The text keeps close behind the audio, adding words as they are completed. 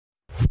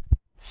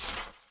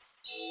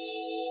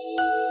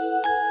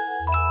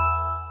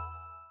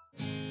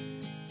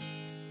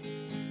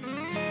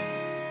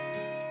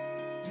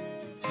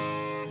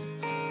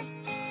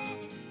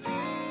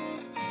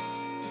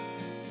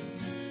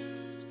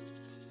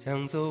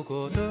将走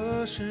过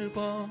的时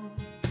光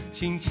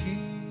轻轻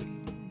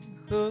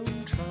哼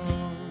唱。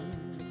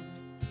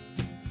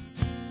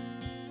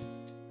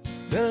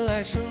原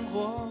来生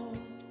活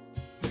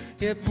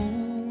也不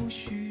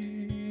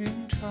寻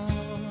常。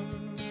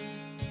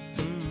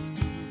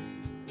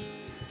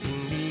经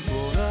历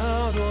过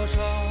了多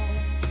少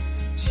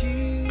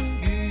晴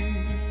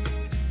雨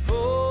风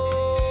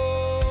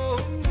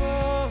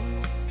光，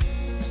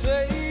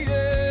岁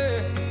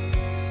月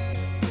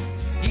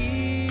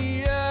依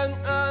然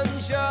安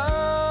详。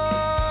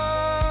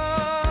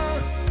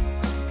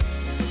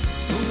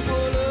度过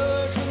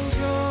了春秋，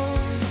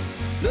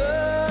轮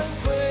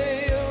回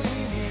又一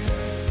年，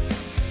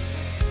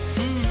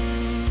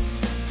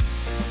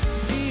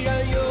依然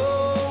有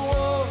我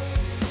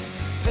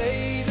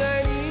陪在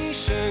你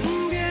身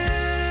边，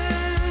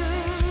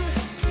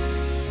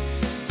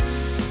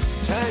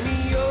柴米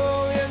油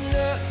盐的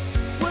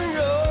温柔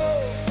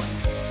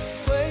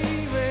回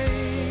味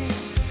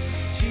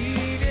几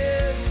遍，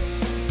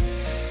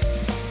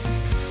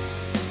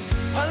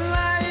换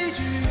来一句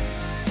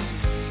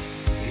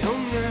永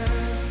远。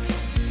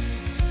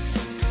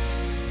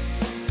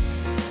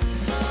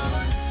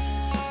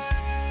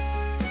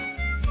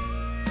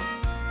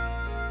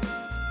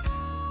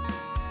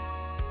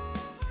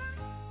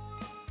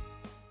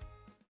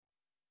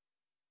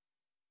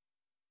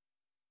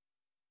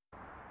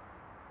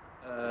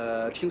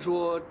听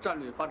说战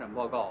略发展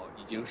报告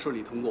已经顺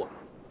利通过了，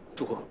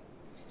祝贺！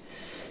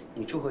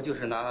你祝贺就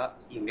是拿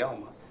饮料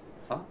吗？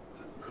啊？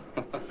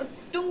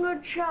东哥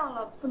这样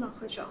了，不能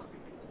喝酒。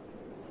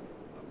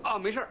啊，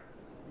没事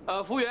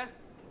儿。服务员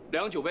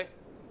，2个酒杯。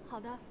好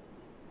的。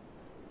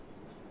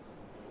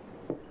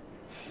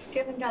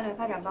这份战略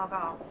发展报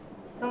告，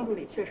曾助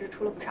理确实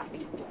出了不少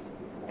力。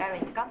戴维，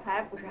你刚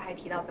才不是还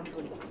提到曾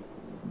助理吗？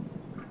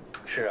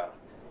是啊，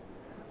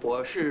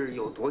我是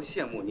有多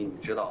羡慕你，你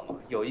知道吗？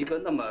有一个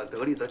那么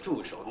得力的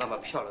助手，那么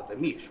漂亮的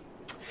秘书。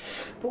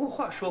不过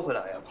话说回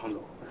来呀，庞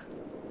总，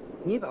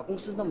你把公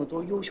司那么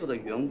多优秀的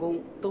员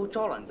工都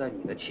招揽在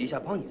你的旗下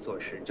帮你做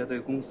事，这对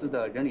公司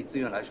的人力资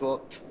源来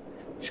说，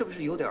是不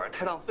是有点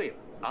太浪费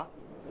了啊？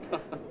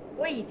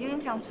我已经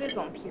向崔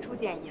总提出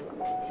建议了，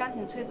相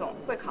信崔总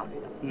会考虑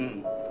的。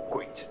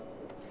Great。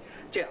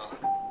这样啊，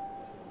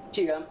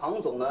既然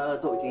庞总呢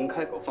都已经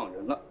开口放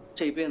人了，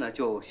这边呢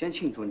就先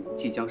庆祝你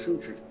即将升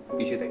职，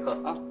必须得喝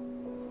啊！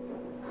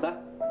来，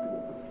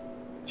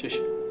谢谢，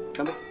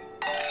干杯！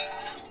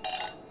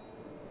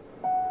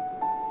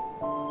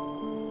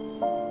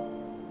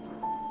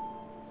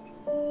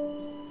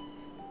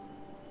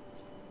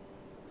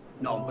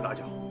那我们不打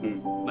搅。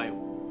慢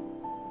用。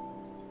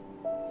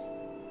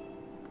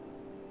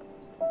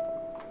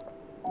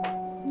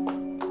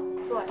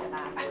坐下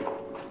吧。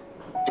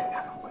这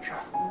俩怎么回事？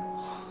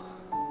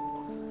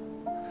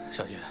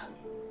小姐，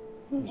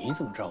你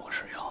怎么知道我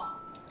吃药啊？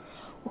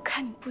我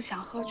看你不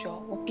想喝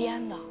酒，我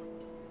编的。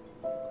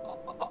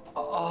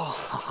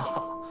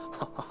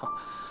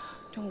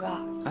东哥，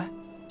哎，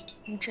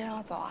你真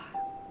要走啊？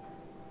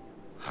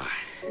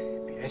嗨，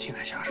别听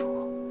他瞎说。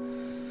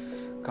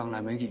刚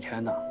来没几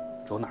天呢，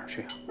走哪儿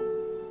去啊？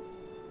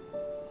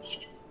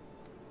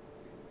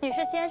女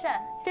士先生，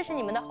这是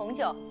你们的红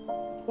酒，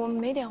我们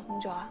没点红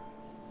酒啊。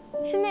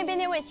是那边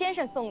那位先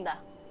生送的。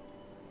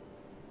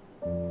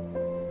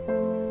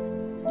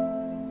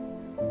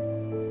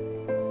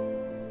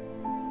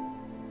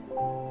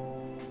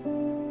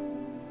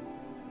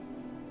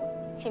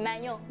请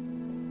慢用。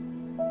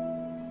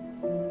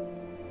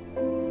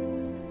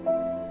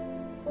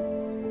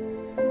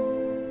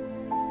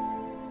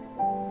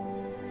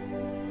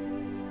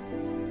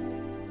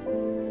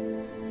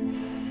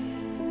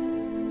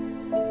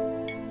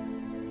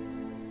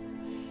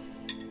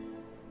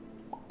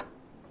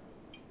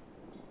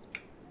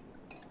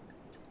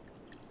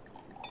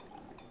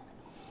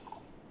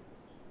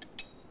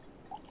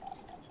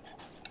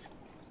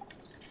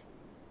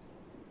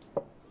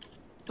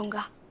东哥，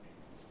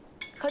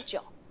喝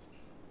酒。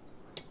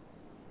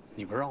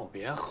你不是让我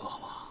别喝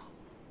吗？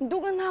你都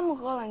跟他们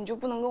喝了，你就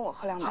不能跟我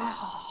喝2杯？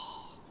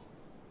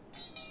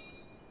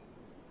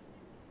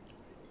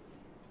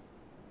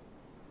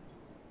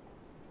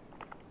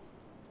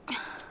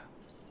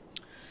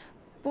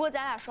不过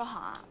咱俩说好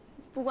啊，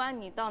不管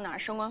你到哪儿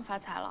升官发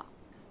财了，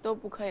都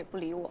不可以不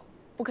理我，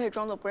不可以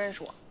装作不认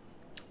识我。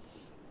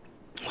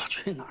我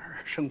去哪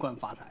儿升官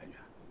发财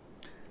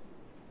去？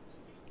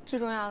最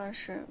重要的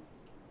是，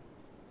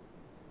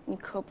你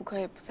可不可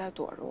以不再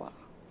躲着我了？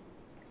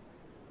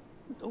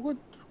我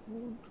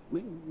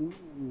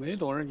没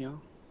躲着你啊。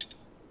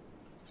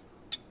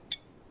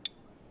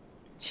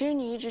其实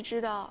你一直知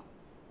道，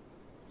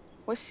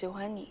我喜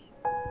欢你。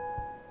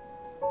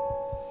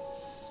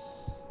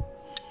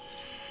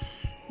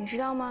你知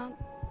道吗？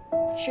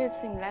这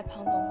次你来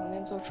庞总旁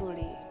边做助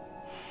理，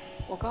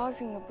我高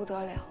兴得不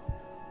得了。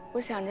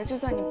我想着，就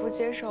算你不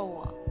接受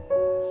我，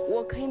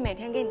我可以每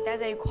天跟你待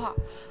在一块儿，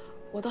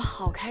我都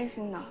好开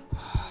心呢。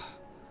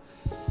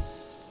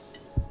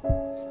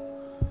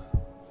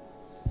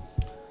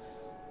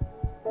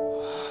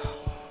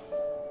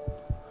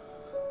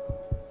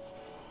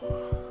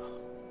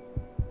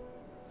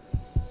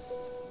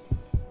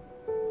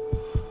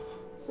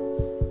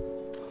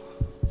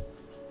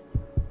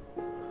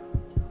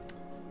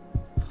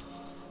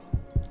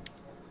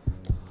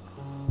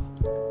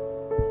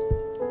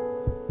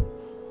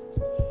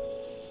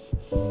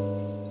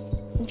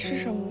吃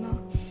什么呢？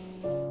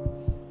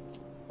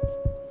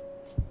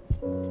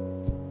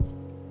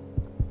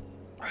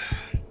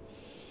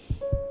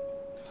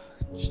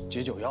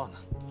解酒药呢？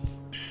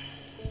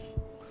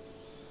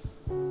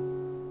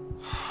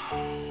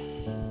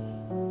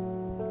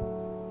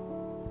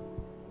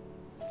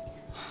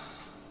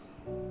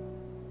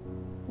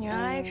你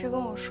原来一直跟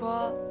我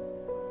说，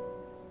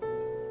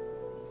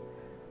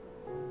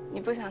你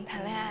不想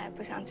谈恋爱，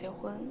不想结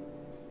婚。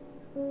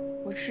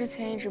我之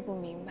前一直不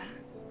明白，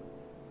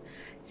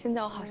现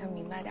在我好像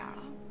明白点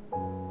了。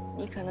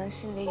你可能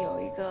心里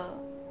有一个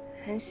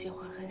很喜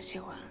欢、很喜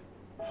欢，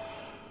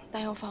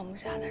但又放不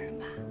下的人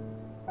吧？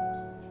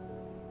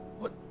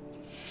不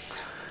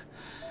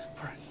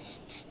是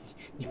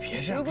你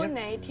别这样。如果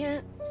哪一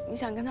天你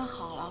想跟他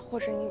好了，或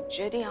者你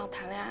决定要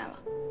谈恋爱了，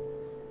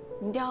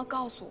你一定要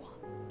告诉我。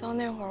到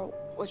那会儿，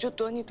我就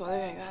躲你躲得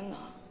远远的，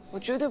我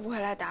绝对不会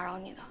来打扰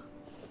你的。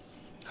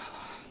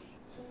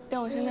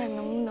但我现在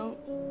能不能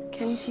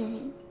恳请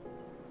你，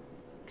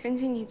恳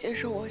请你接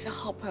受我像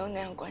好朋友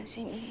那样关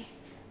心你？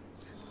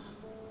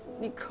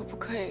你可不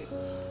可以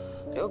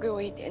留给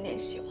我一点点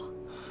希望？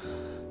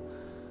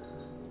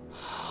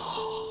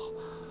好，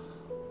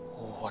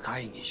我答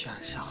应你像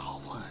好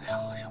朋友那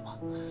样，行吗？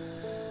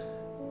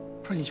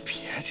不是你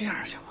别这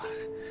样行吗？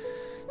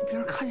你别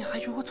人看见还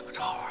以为我怎么着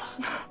了？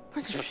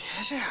不是你别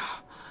这样，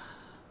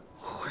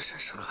我浑身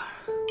是汗。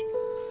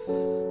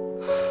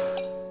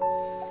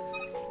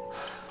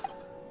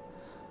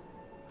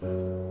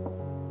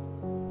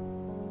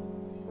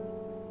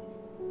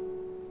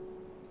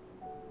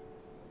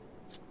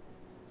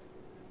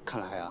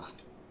看来啊，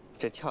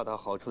这恰到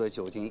好处的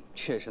酒精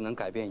确实能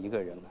改变一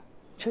个人呢。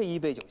这一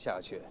杯酒下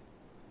去，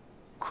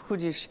估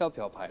计是要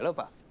表白了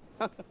吧？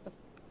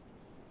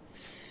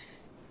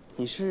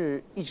你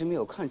是一直没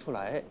有看出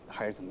来，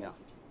还是怎么样？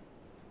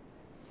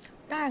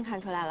当然看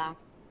出来了，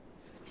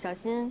小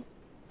新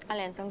暗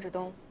恋曾志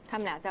东，他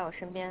们俩在我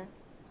身边，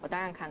我当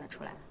然看得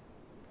出来。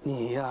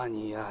你呀，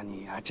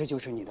这就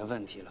是你的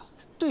问题了。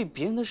对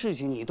别人的事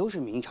情你都是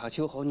明察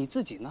秋毫，你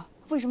自己呢？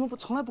为什么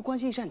从来不关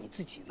心一下你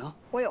自己呢？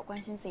我有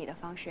关心自己的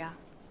方式啊。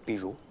比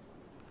如，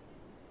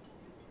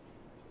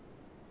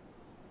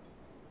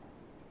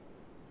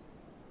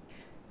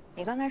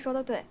你刚才说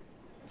的对，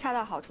恰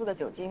到好处的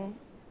酒精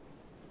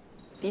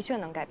的确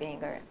能改变一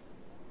个人，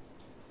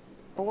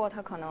不过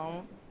它可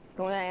能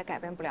永远也改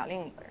变不了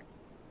另一个人。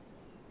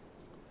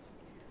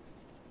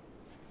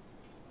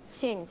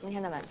谢谢你今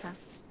天的晚餐。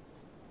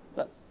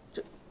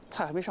这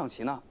菜还没上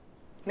齐呢。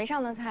没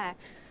上的菜，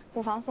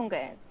不妨送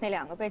给那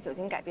2个被酒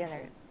精改变的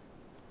人。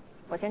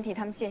我先替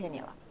他们谢谢你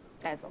了，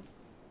戴总。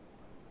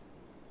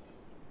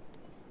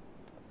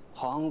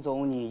庞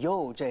总，你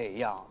又这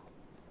样。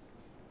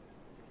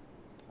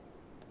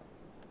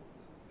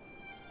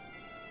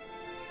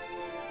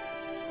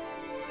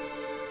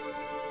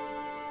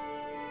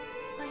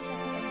欢迎下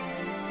次光临。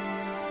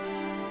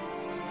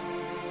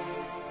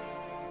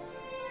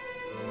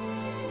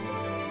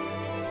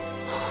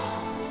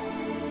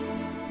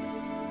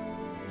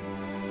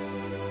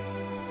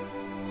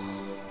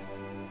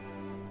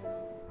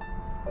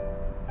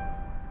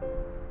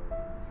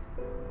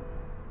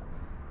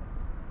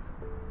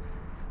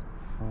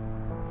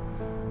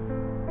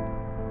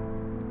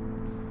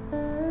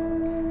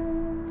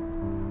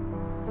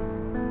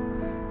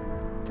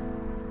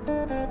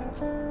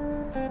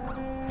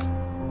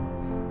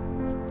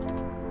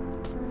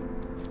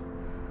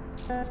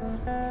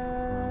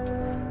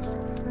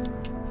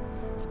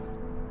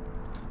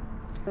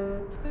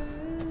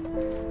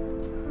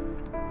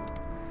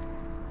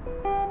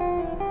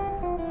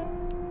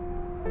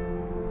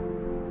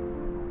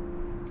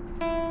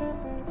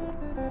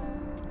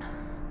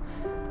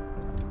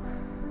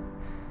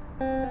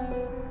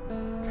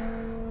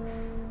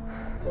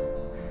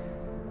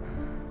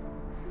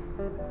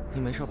你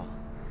没事吧？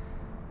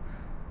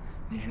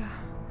没事，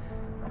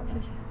谢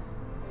谢。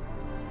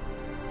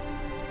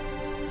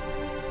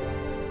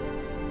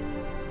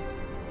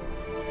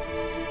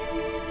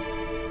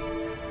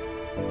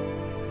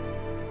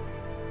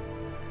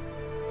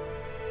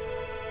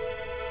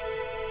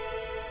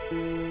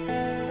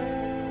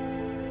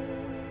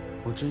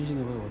我真心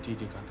的为我弟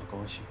弟感到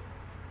高兴，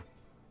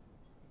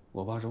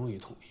我爸终于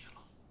同意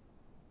了。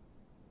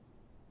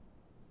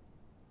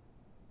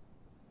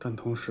但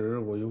同时，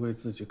我又为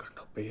自己感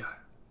到悲哀。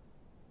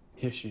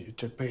也许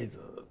这辈子，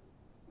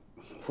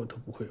我都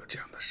不会有这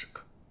样的时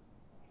刻。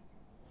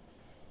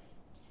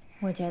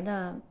我觉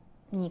得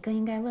你更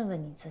应该问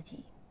问你自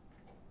己，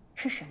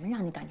是什么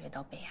让你感觉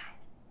到悲哀？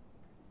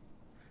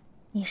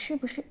你是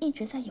不是一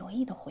直在有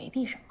意的回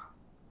避什么？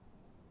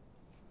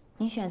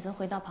你选择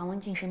回到庞文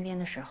静身边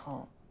的时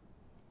候，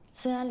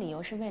虽然理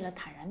由是为了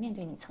坦然面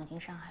对你曾经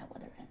伤害我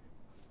的人，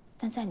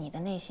但在你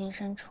的内心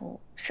深处，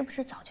是不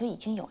是早就已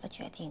经有了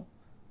决定，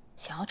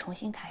想要重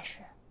新开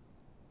始？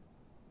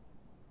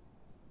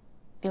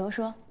比如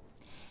说，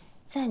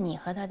在你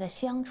和他的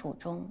相处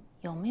中，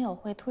有没有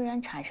会突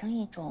然产生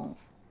一种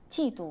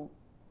嫉妒，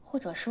或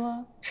者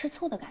说吃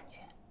醋的感觉？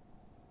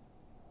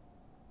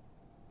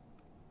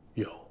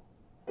有。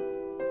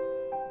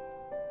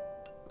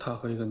他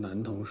和一个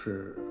男同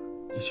事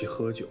一起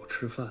喝酒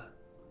吃饭，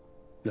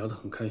聊得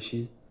很开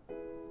心。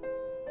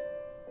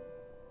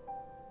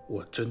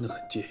我真的很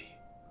介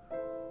意，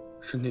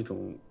是那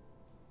种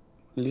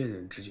恋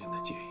人之间的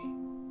介意。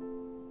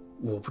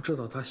我不知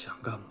道他想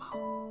干嘛，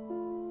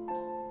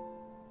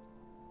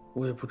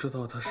我也不知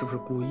道他是不是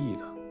故意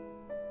的，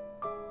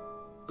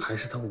还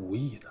是他无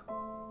意的。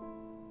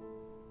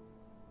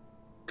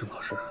郑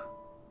老师，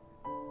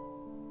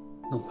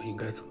那我应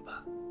该怎么办？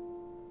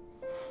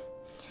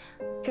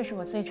这是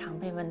我最常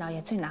被问到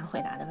也最难回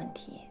答的问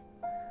题。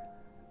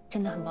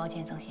真的很抱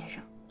歉，曾先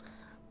生，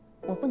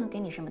我不能给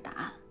你什么答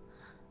案，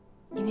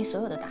因为所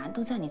有的答案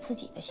都在你自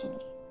己的心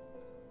里。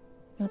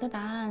有的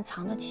答案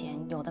藏得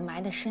浅，有的埋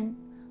得深。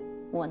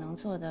我能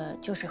做的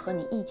就是和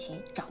你一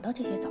起找到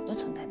这些早就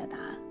存在的答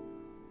案。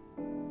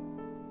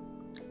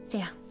这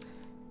样，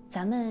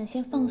咱们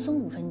先放松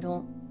5分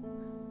钟，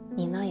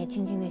你呢也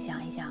静静地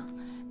想一想，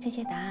这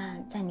些答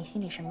案在你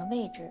心里什么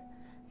位置，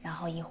然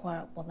后一会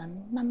儿我们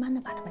慢慢地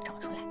把它们找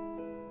出来。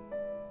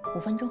5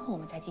分钟后我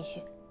们再继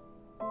续。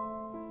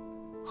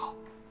好。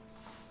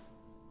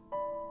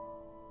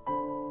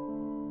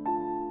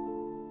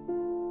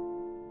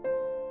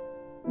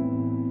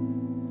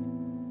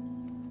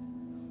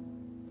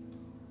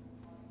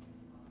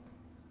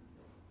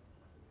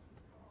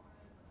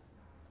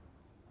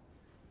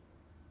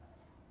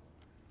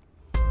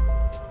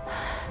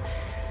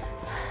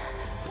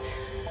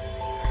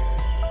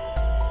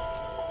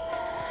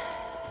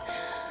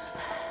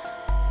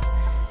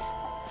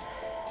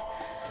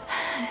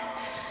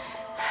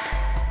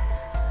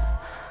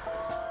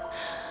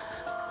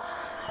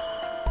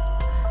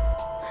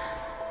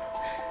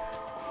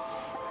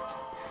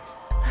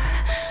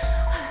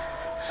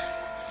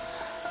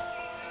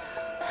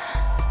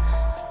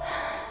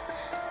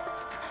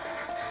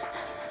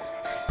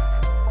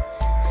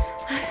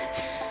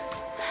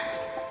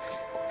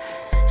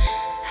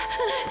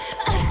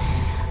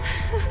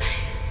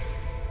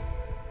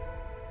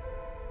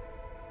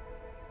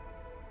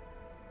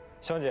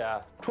香姐，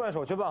出院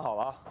手续办好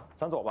了，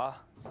咱走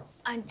吧。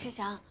啊，志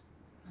祥，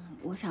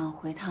我想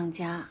回趟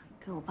家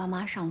给我爸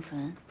妈上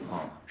坟，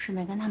顺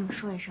便跟他们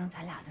说一声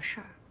咱俩的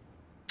事儿。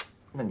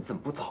那你怎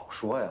么不早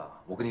说呀？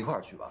我跟你一块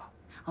儿去吧。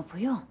哦，不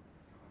用，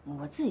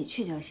我自己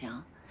去就行。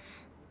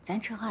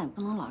咱车行也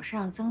不能老是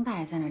让曾大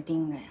爷在那儿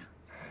盯着呀。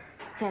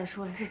再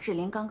说了，这志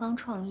林刚刚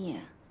创业，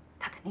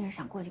他肯定是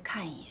想过去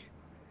看一眼。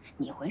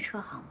你回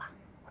车行吧，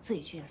我自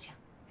己去就行。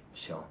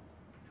行。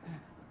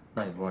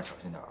那你路上小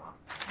心点啊。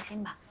放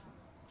心吧。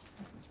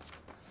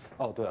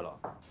哦，对了，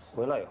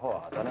回来以后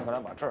啊，咱俩赶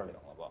紧把证领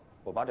了吧。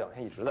我爸这2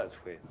天一直在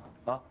催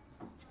啊。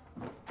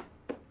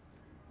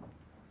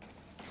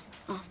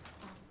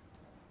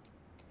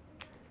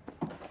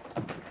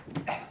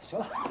哎，行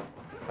了，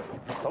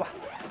走吧。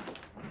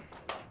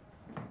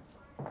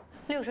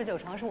 69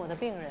床是我的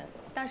病人，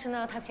但是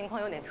呢，他情况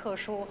有点特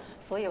殊，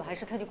所以我还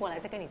是特地过来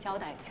再跟你交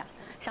代一下，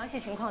详细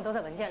情况都在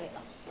文件里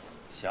了。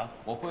行，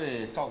我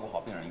会照顾好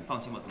病人，你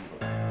放心吧，曾主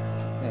任。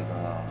那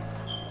个，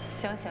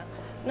行行，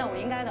那我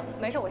应该的，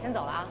没事，我先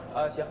走了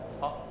啊。行，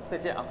好，再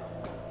见啊。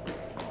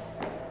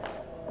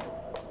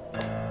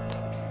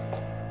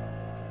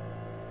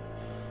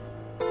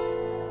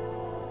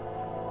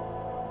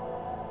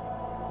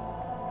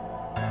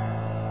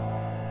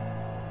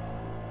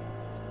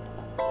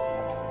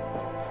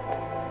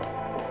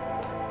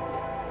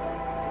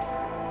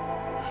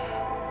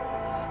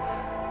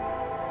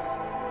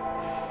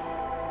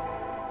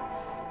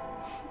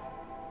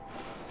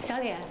 小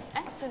李，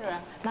哎，曾主任，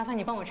麻烦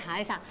你帮我查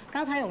一下，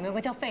刚才有没有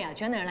个叫费亚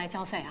娟的人来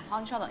交费啊？好，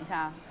你稍等一下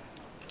啊。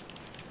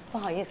不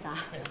好意思啊，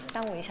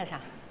耽误一下下。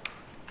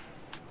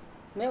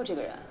没有这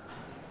个人。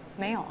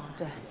没有啊？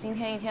对，今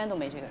天一天都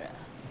没这个人。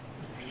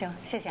行，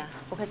谢谢啊，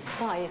不客气。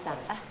不好意思啊。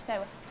来，下一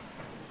位。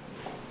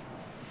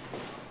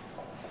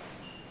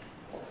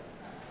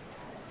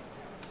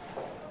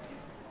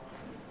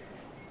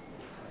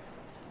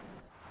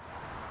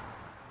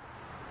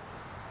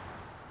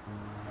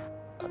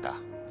 老大，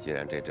既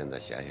然这阵子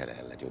闲下来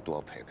了，就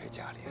多陪陪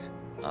家里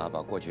人啊，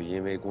把过去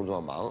因为工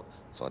作忙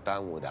所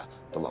耽误的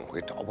都往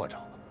回找吧找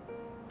吧。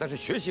但是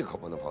学习可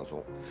不能放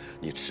松，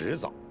你迟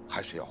早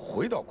还是要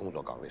回到工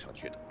作岗位上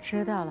去的。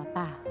知道了，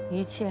爸，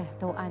一切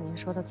都按您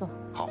说的做。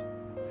好，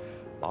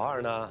老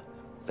二呢，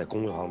在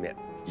工作方面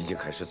已经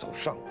开始走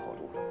上坡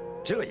路了，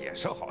这也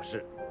是好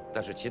事。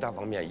但是其他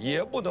方面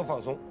也不能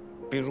放松，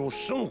比如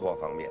生活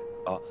方面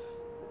啊，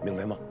明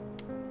白吗？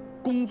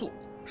工作、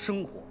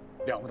生活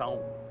两不耽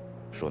误。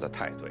 说的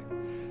太对，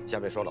下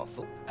面说老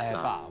四。哎，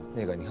爸，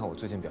那个你看我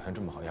最近表现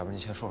这么好，要不然您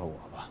先说说我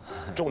吧。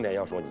重点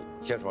要说你，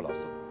先说老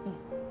四。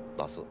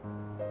老四，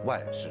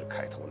万事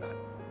开头难，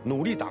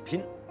努力打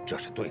拼这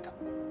是对的，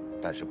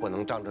但是不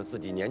能仗着自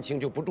己年轻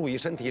就不注意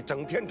身体，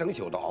整天整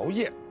宿的熬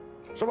夜，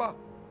是吧？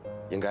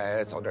应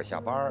该早点下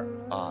班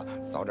啊，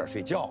早点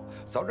睡觉，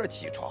早点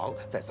起床，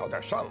再早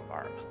点上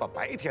班，把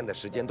白天的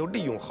时间都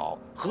利用好，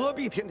何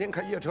必天天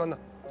开夜车呢？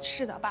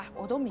是的，爸，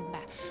我都明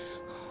白。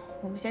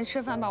 我们先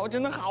吃饭吧，我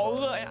真的好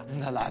饿呀。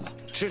那来吧，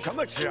吃什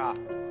么吃啊？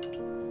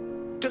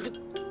这个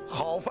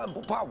好饭不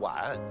怕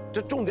晚，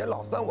这重点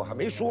老三我还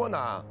没说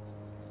呢。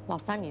老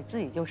三你自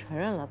己就承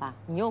认了吧，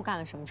你又干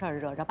了什么事儿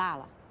惹着爸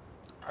了？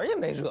哪儿也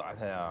没惹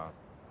他呀。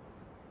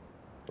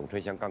董春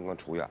香刚刚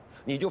出院，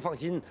你就放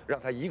心让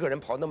他一个人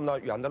跑那么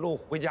远的路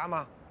回家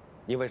吗？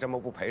你为什么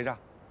不陪着？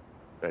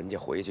人家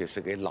回去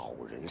是给老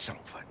人上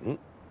坟，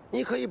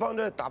你可以帮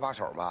着搭把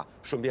手嘛，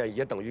顺便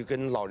也等于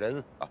跟老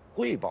人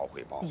汇报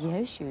汇报。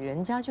也许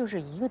人家就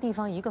是一个地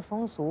方一个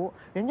风俗，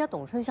人家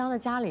董春香的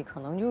家里可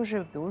能就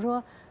是，比如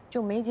说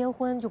就没结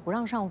婚就不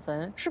让上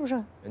坟，是不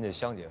是？人家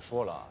香姐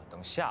说了，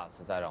等下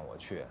次再让我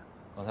去。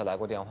刚才来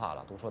过电话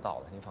了，都说到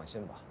了，您放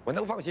心吧。我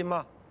能放心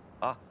吗？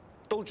啊，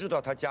都知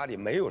道他家里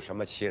没有什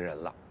么亲人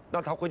了。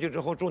那他回去之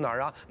后住哪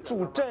儿啊？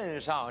住镇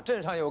上，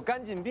镇上有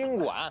干净宾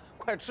馆。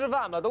快吃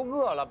饭吧，都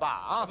饿了吧？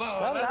啊！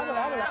来吧，就你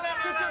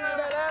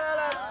呗，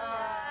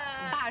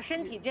来。爸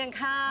身体健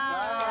康。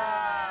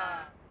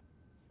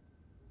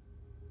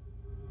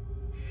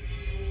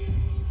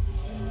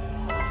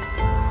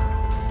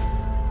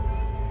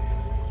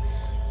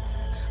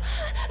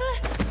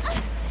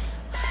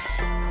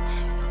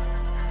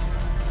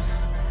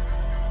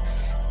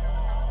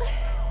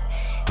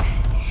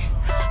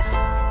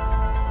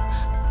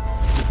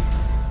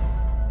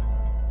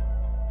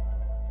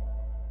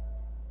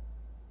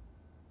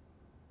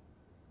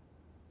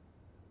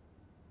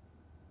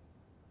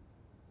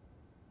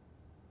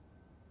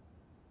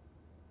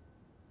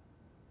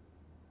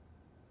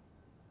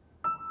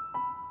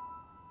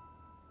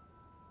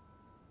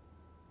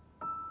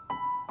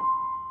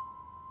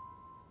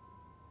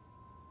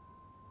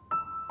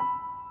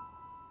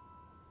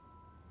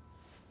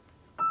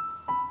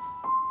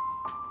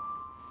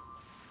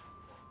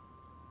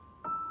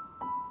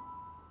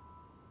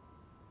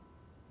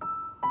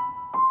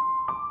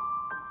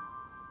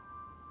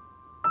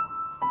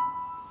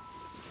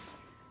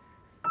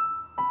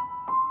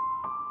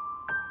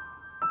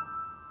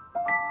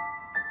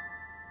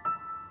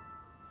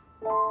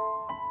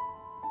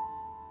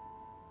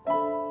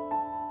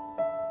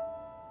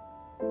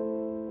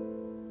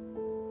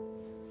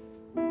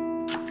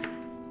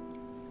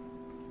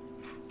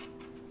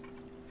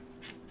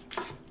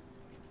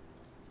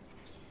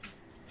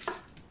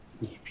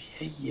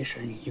疑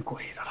神疑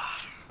鬼的了，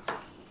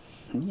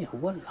你也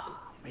问了，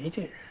没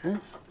这人。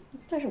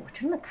但是我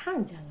真的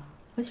看见了，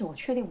而且我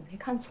确定我没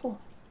看错。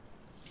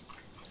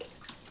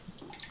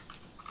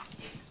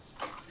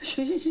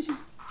行，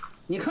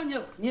你看见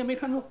了，你也没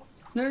看错，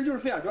那人就是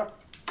费雅娟。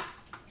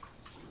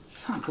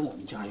那跟我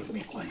们家又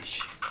没关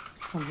系。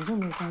怎么就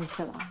没关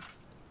系了？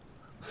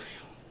哎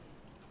呦，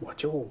我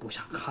就不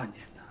想看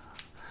见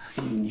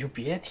他，你就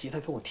别提他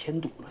给我添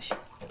堵了，行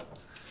吗？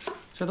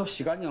这都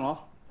洗干净了啊。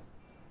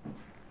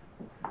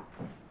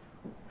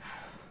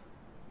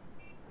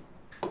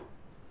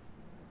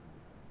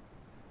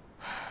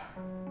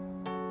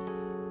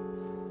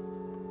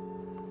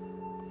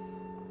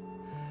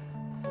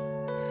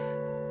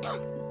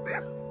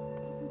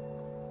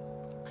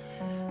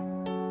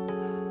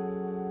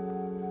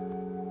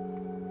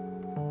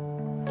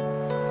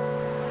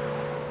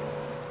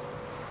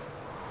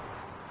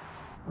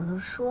我都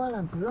说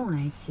了不用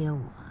来接我，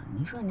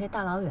你说你这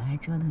大老远还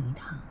折腾一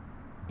趟。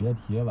别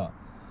提了，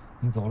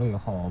你走了以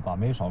后把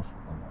没少数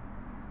了我，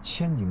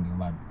千叮咛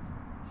万嘱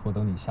咐，说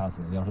等你下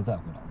次要是再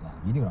回老家，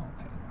一定让我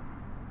陪着。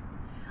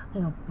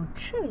哎呦，不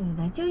至于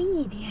的，就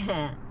1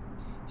天。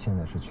现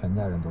在是全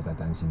家人都在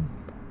担心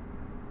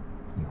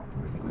你，以后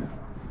不是一个人了。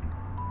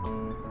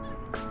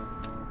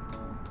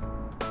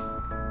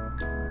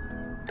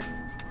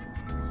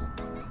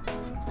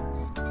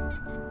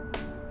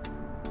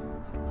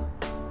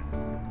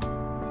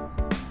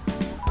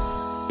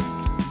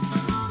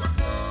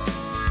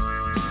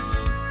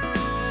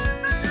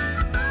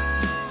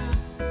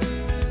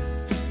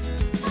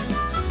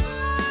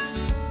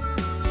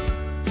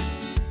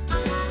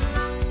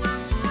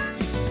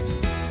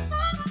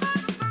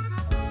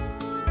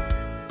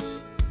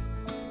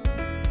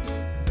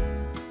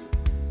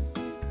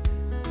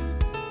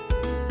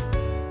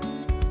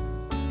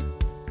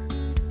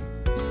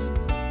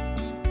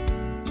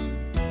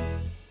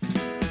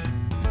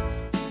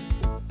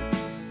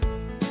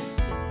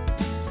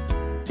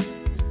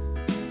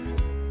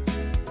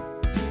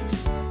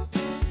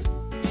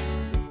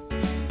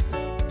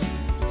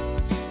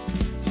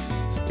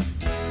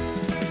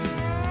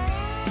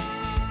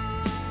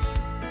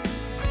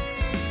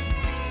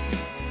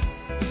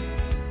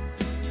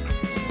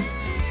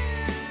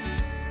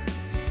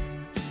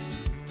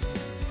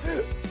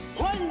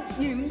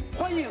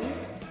欢迎，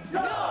热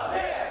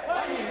烈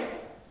欢迎，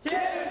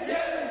天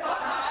天发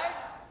财，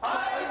白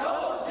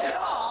头偕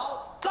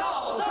老，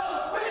早生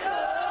贵子。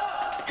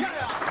漂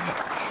亮，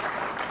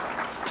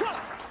漂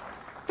亮，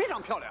非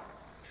常漂亮。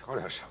漂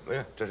亮什么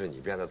呀？这是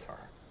你编的词儿，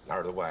哪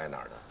儿都不挨哪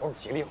儿的，都是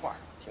吉利话，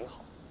挺好。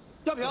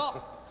亚平，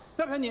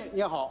亚平，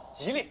你好，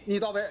吉利，你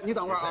到位，你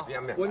等会儿啊。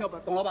我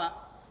董老板，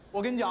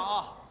我跟你讲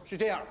啊，是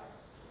这样，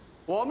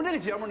我们这个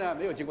节目呢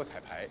没有经过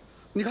彩排，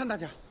你看大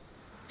家。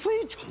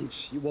非常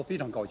齐，我非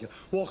常高兴，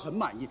我很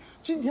满意。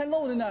今天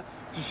露的呢，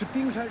只是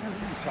冰山上的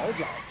一小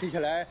角，接下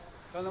来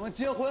让他们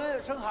结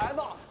婚生孩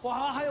子，我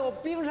好像还有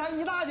冰山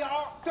一大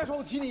角。再说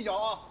我踢你一脚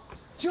啊！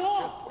行，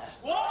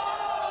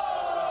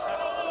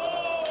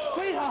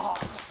非常好，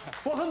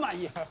我很满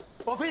意，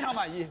我非常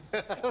满意。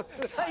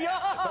哎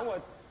呀，我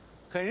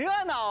很热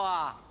闹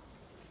啊！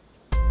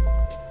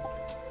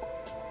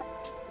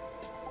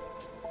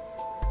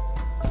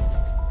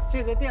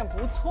这个店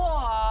不错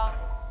啊。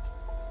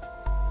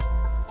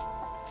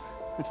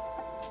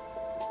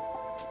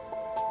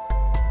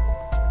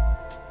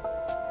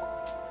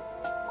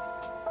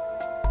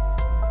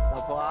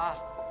老婆，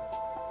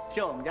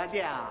这我们家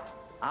店啊，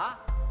啊，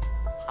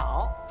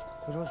好。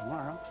他说什么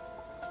玩意儿？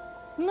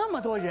那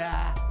么多人，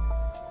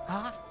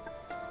啊，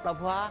老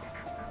婆，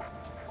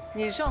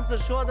你上次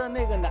说的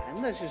那个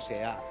男的是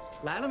谁啊？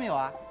来了没有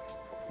啊？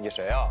你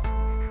谁啊？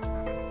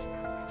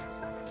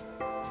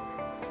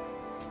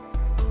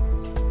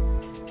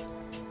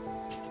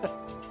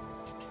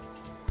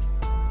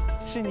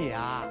是你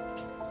啊？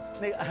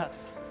那个，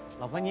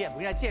老婆，你也不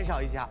给人家介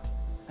绍一下？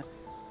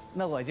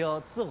那我就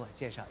自我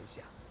介绍一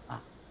下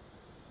啊，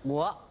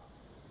我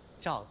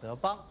赵德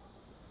邦，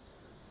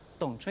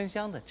董春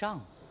香的丈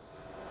夫。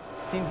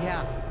今天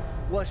啊，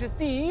我是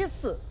第一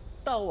次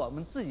到我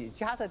们自己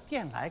家的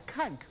店来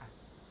看看，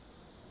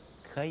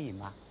可以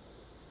吗？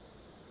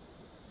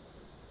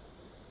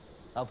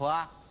老婆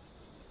啊，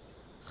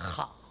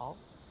好。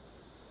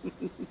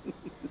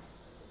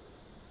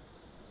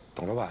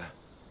董老板，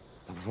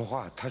他不说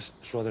话，他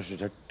说的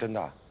是真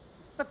的？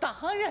那当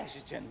然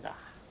是真的。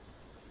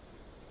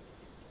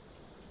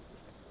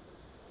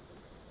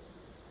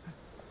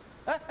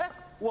哎，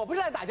我不是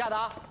来打架的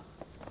啊！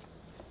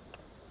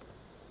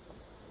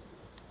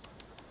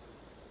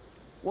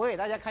我给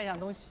大家看一样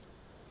东西，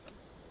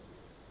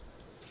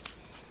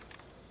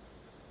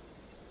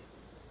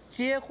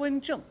结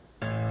婚证，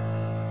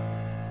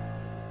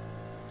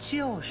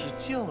就是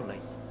旧了一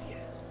点，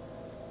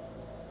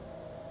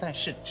但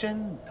是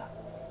真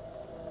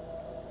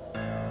的，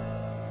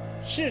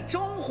是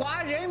中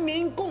华人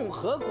民共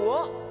和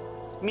国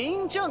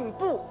民政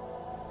部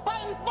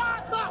颁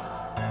发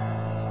的。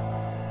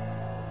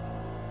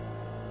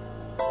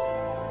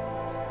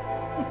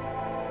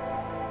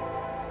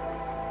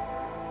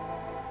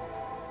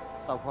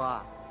老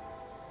婆，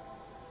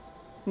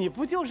你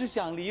不就是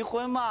想离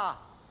婚吗？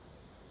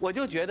我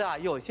就觉得啊，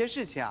有些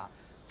事情啊，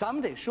咱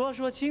们得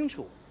说清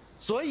楚，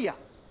所以啊，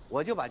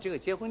我就把这个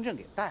结婚证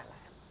给带来了。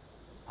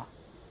啊，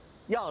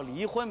要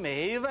离婚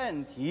没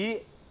问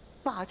题，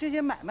把这些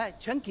买卖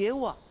全给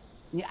我，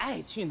你爱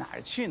去哪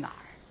儿去哪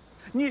儿。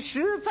你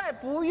实在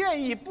不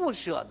愿意、不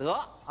舍得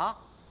啊，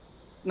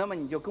那么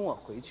你就跟我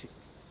回去，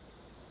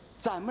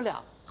咱们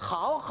俩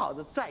好好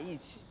的在一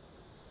起，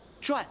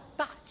赚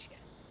大钱。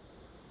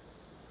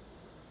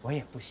我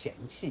也不嫌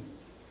弃你，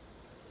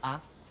啊，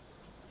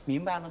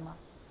明白了吗？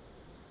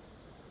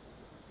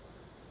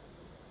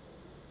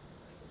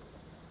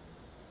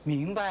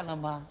明白了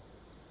吗？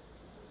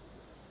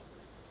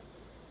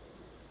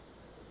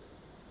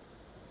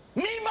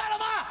明白了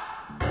吗？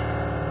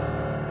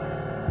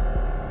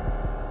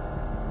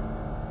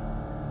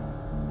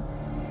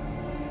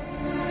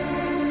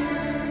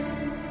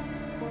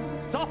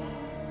走。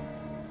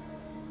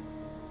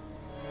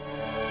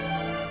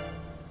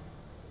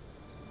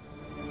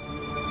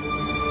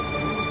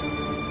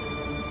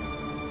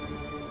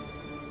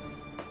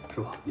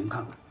师傅，您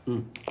看看。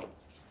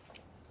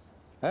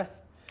哎，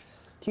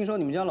听说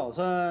你们家老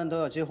三都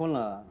要结婚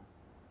了，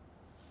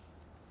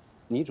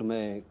你准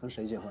备跟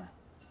谁结婚？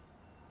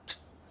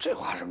这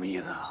话什么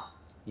意思啊？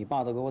你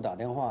爸都给我打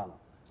电话了，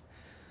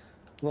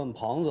问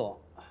庞总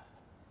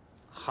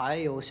还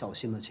有小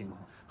新的情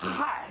况。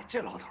嗨，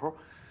这老头儿，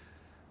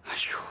哎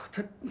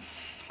呦，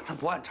他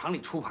不按常理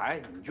出牌，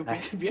你就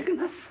别跟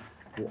他。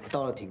我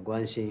倒是挺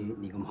关心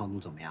你跟庞总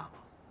怎么样了。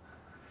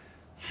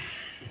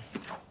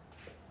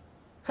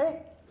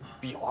嘿，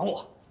比划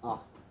我啊！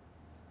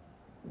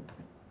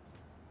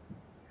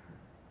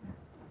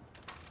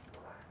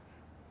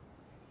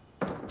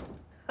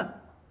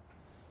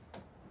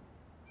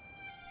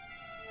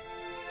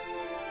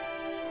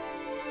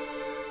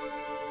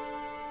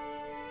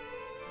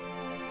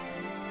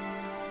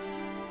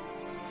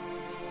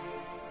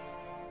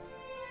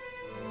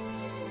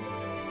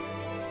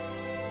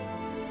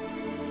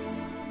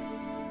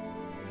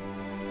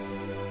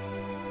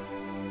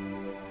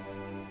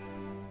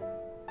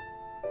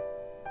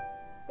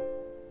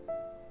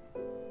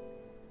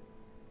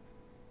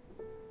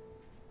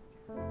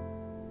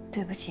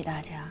对不起大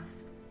家，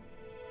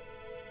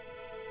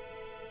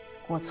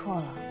我错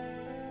了。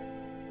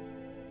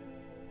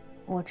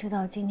我知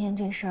道今天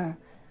这事儿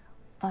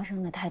发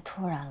生的太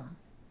突然了，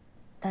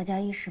大家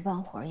一时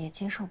半会儿也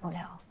接受不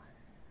了。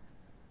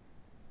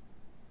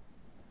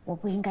我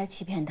不应该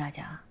欺骗大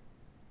家，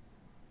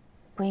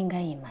不应该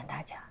隐瞒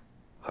大家。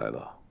孩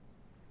子，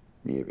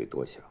你也别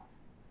多想，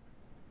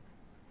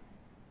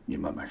你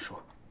慢慢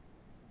说。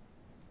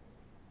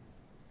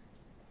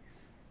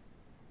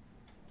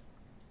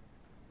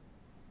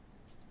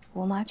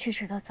我妈去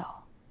世的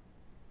早，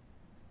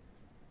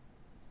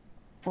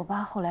我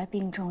爸后来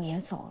病重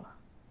也走了，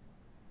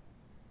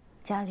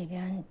家里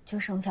边就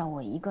剩下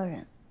我一个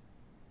人，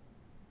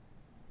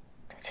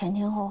这前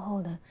前后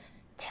后的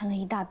欠了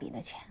一大笔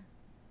的钱。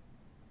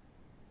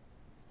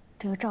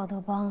这个赵德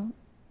邦，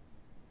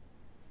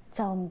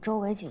在我们周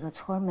围几个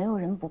村没有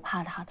人不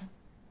怕他的，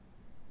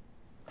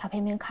他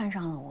偏偏看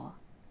上了我，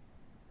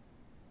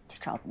就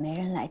找个媒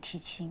人来提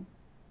亲，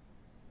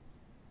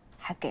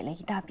还给了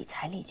一大笔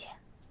彩礼钱。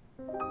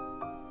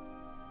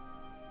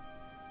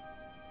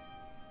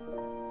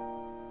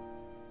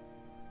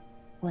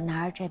我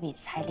拿着这笔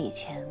彩礼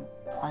钱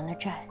还了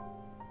债，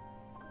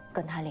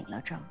跟他领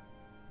了证。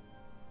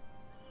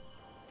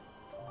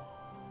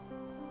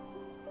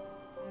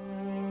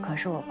可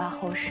是我把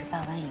后事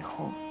办完以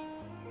后，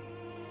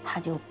他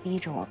就逼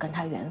着我跟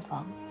他圆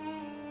房。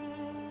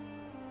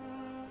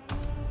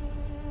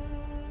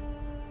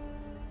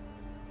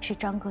是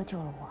张哥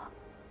救了我。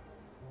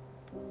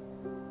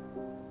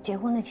结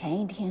婚的前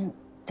一天，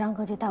张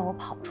哥就带我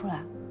跑出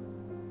来。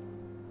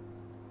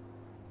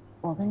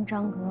我跟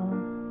张哥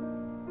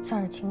算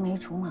是青梅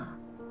竹马，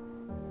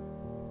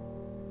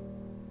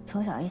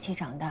从小一起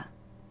长大，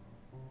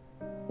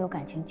有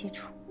感情基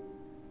础。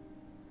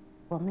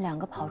我们两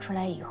个跑出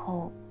来以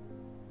后，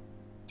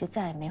就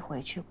再也没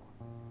回去过，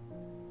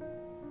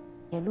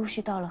也陆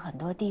续到了很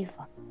多地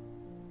方。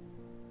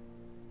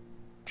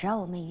只要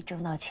我们一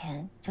挣到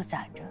钱，就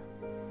攒着，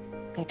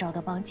给赵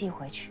德邦寄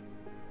回去。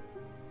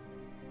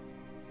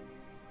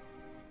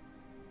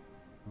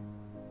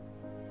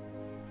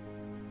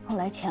后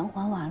来钱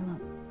还完了，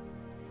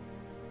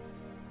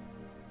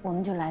我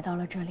们就来到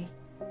了这里。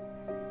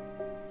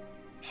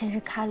先是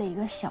开了一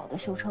个小的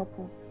修车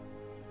铺，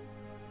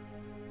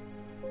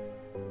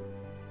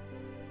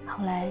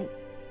后来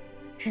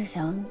志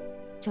祥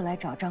就来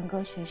找张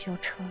哥学修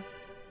车。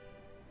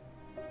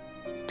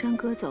张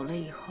哥走了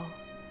以后，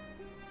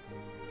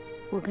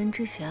我跟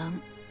志祥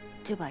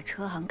就把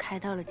车行开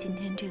到了今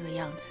天这个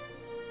样子。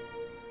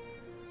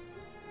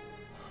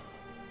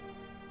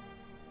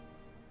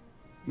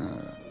那，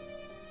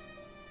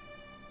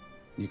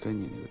你跟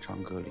你那个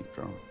张哥领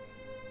证了？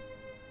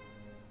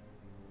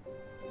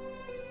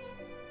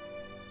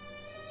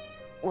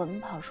我们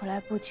跑出来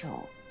不久，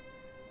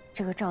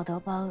这个赵德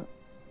邦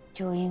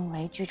就因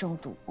为聚众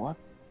赌博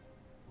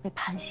被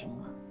判刑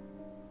了，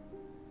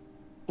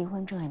离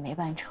婚证也没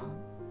办成。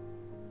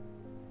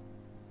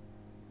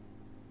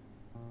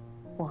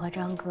我和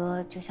张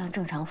哥就像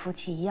正常夫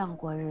妻一样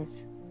过日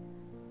子，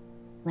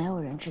没有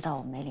人知道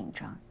我没领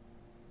证。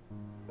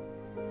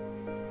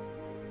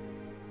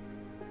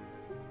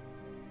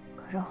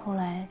可是后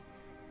来，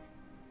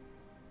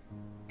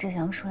志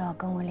祥说要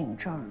跟我领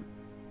证，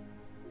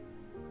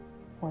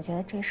我觉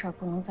得这事儿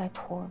不能再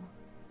拖了，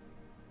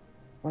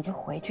我就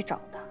回去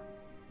找他。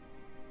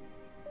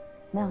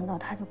没想到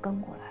他就跟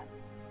过来了。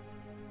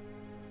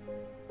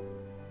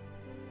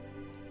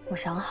我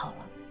想好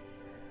了，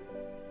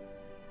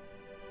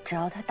只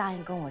要他答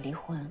应跟我离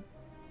婚，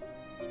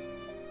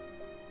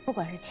不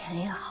管是钱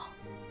也好，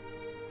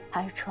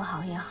还是车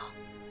行也好，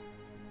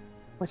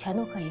我全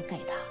都可以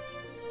给他。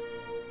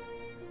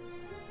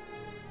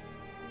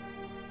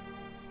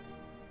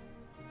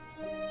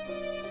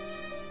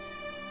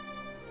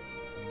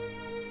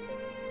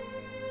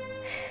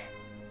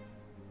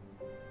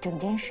整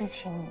件事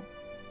情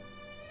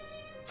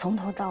从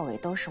头到尾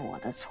都是我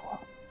的错，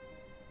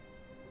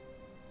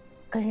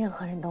跟任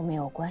何人都没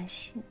有关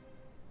系，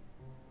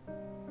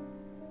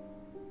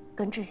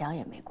跟志祥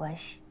也没关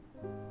系。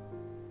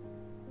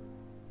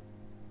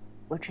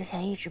我之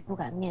前一直不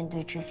敢面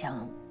对志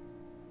祥，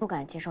不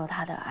敢接受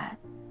他的爱，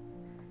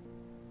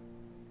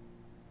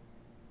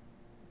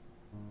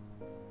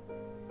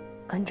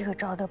跟这个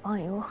赵德邦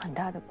也有很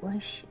大的关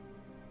系。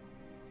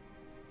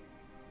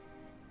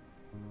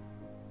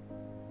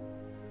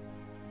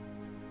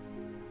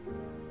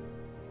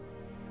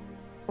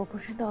我不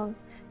知道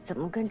怎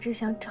么跟志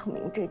祥挑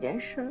明这件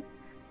事儿。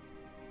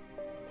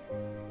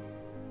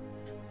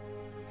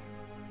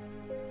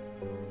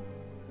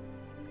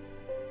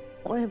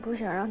我也不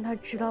想让他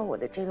知道我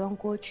的这段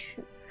过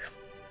去。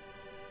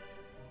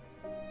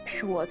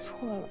是我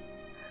错了，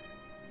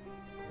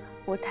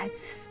我太自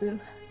私了。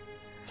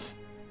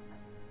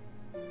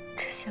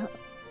志祥，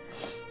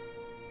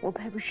我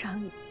配不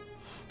上你。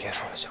别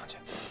说了，香姐。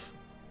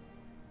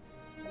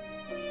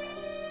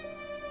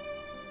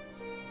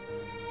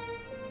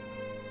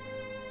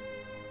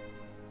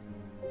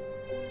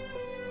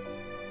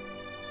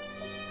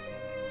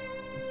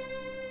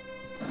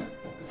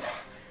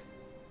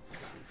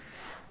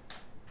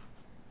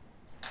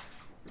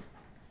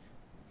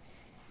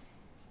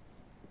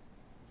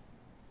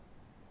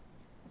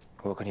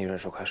我跟你认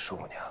识快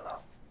15年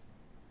了，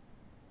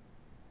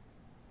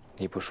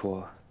你不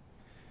说，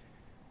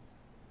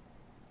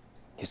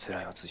你自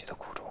然有自己的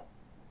苦衷。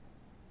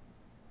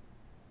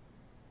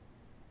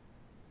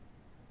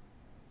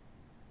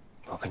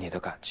我跟你的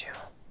感情，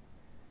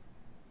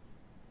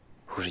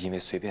不是因为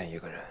随便一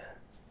个人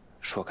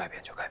说改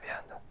变就改变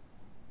的。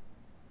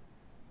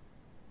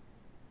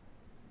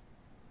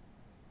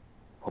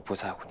我不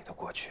在乎你的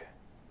过去，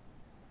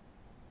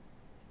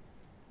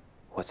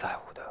我在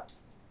乎的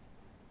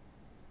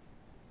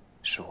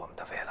是我们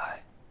的未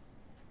来。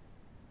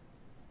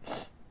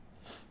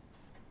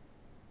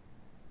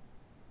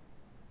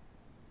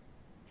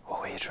我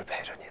会一直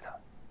陪着你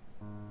的。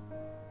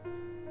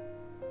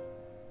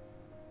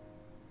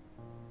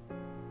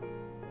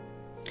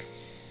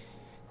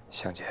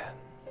香姐，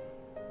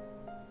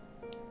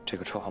这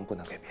个车行不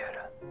能给别人。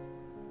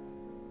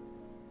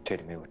这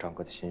里面有张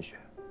哥的心血，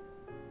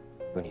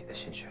有你的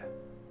心血，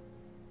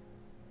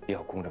也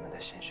有工人们的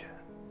心血。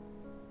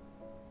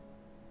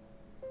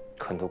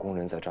很多工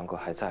人在张哥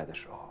还在的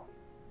时候，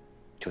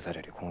就在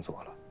这里工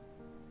作了。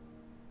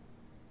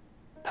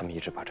他们一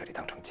直把这里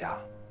当成家。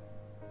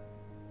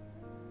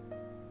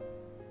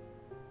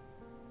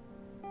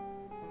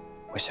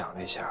我想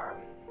了一下，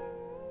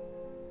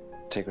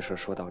这个事儿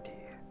说到底，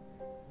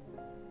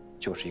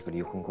就是一个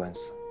离婚官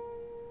司。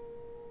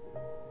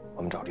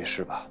我们找律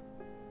师吧。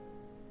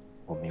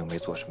我们又没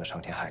做什么伤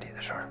天害理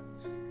的事儿，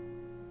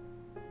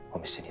我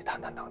们心里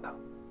坦坦荡荡。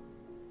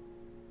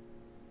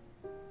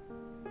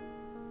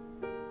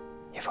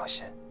你放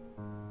心，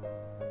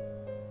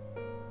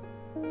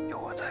有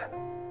我在呢。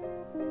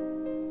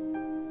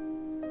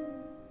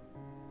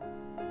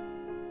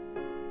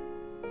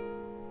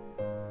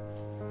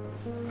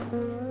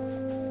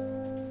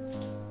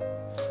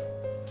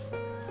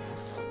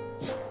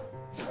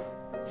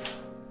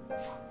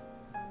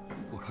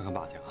我看看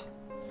爸去啊。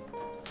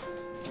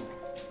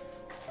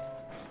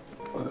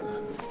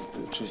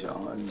志祥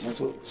啊，你先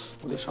坐，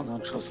我得上趟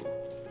厕所。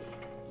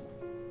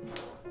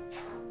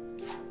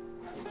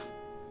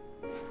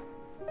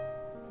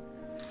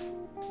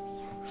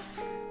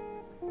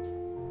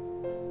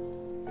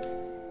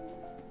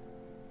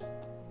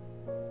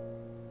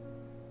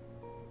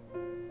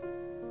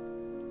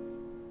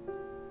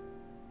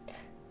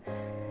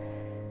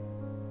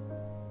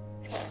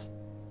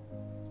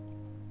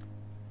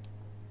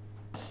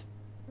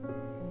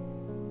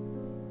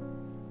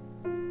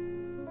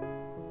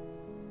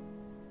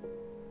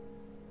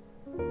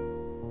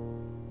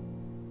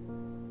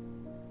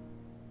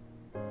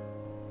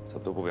怎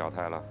么都不表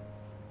态了？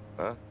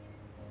嗯，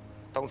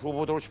当初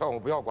不都是劝我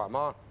不要管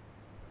吗？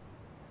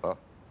啊，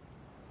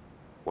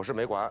我是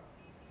没管，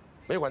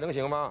没管能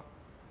行吗？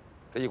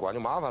这一管就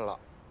麻烦了。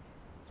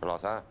这老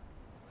三，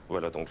为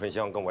了董春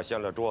香跟我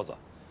掀了桌子，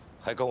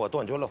还跟我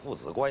断绝了父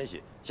子关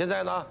系。现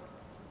在呢？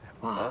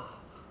妈，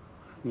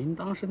您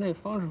当时那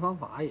方式方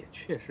法也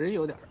确实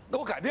有点……那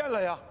我改变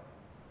了呀，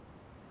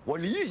我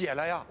理解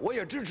了呀，我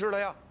也支持了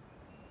呀。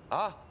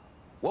啊，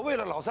我为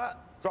了老三。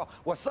是吧？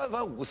我3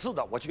番5次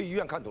的我去医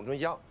院看董春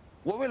香，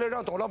我为了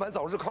让董老板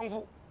早日康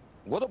复，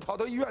我都跑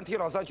到医院替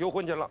老三求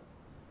婚去了。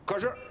可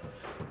是，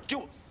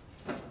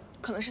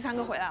可能是三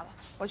哥回来了，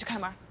我去开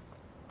门。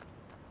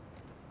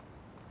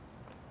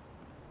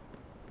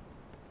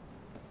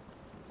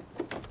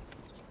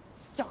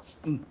哟，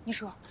你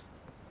说，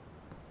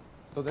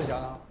都在家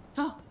呢？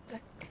啊，对。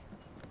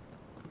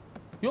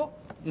哟，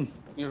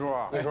倪叔，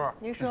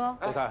倪叔，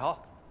都在哈，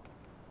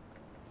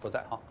都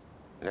在哈。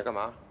你来干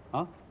嘛？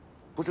啊？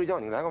不睡觉，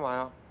你来干嘛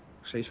呀？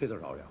谁睡得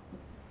着呀？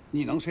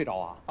你能睡着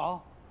啊？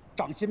啊，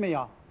长心没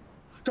呀？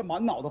这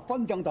满脑子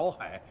翻江倒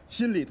海，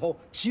心里头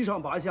七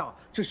上八下，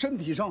这身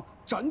体上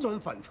辗转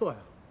反侧呀。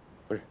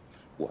不是，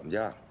我们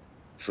家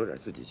说点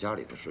自己家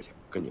里的事情，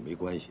跟你没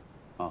关系。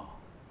啊，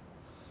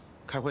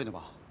开会呢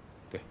吧？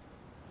对，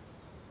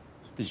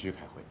必须开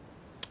会。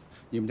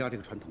你们家这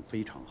个传统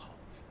非常好，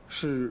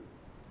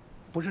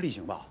不是例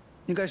行吧？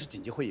应该是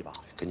紧急会议吧？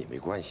跟你没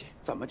关系。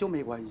怎么就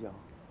没关系啊？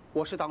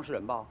我是当事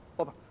人吧？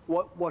哦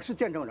不，我是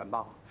见证人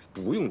吧？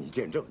不用你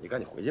见证，你赶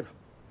紧回去吧。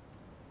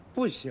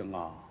不行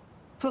啊，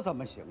这怎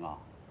么行啊？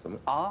怎么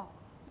啊？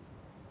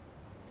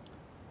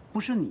不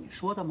是你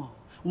说的吗？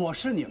我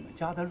是你们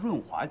家的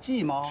润滑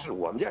剂吗？是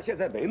我们家现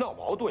在没闹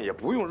矛盾，也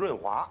不用润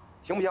滑，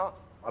行不行？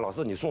啊，老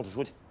四，你送他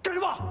出去。干什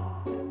么？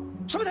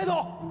什么态度？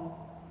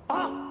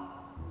啊？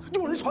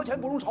用人朝前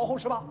不如朝后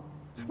是吧？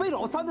为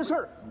老三的事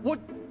儿，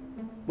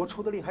我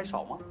出的力还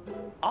少吗？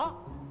啊？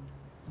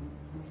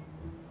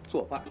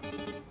做饭、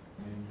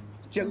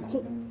监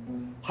控，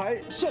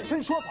还现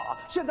身说法。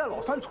现在老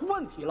三出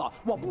问题了，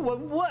我不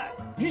闻不问，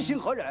于心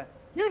何忍？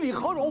于理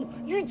何容？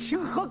于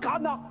情何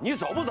堪呢？你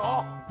走不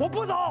走？我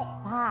不走。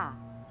爸，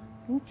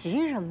你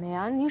急什么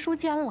呀？倪叔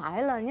既然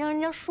来了，你让人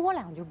家说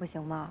2句不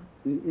行吗？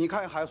你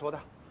看孩子说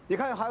的，你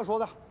看孩子说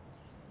的。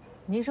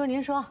您说，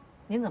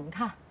您怎么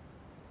看？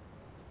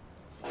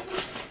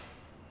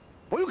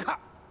不用看，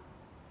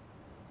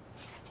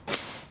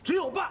只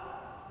有办。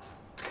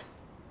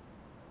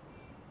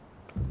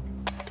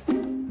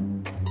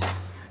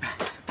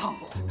烫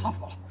死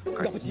我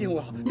了！要不提醒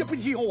我，要不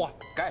提醒我，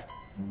该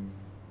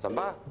怎么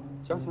办？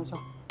行，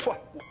快！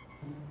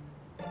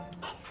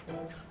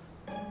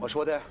我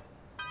说的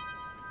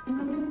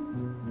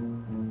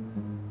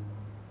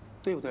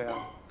对不对啊？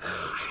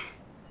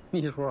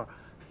秘书，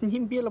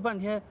您憋了半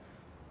天，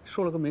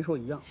说了跟没说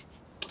一样。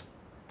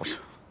不是，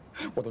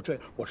我都这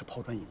样，我是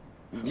抛砖引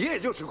玉。你也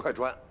就是块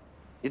砖，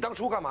你当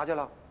初干嘛去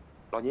了？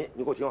老倪，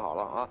你给我听好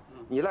了啊！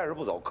你赖着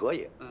不走可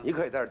以，你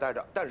可以在这待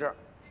着，但是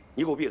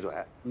你给我闭嘴。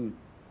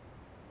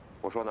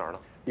我说哪儿呢？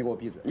你给我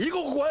闭嘴！你给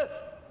我滚！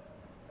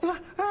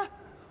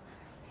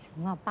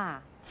行了，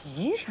爸，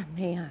急什么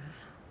呀？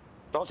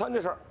老三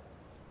这事儿，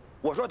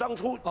我说当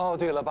初。哦，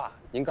对了，爸，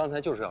您刚才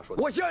就是要说。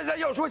我现在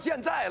要说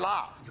现在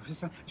了。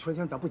说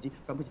咱不急，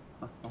咱不急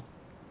啊。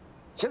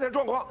现在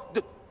状况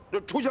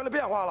就出现了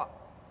变化了。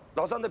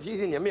老三的脾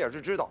气你们也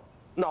是知道，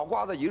脑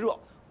瓜子一热，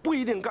不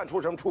一定干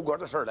出什么出格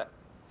的事儿来，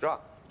是吧？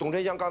董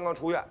晨香刚刚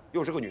出院，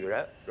又是个女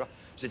人，是吧？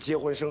这结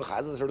婚生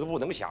孩子的事都不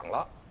能想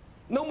了，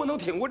能不能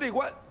挺过这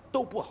关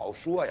都不好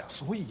说呀。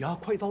所以呀，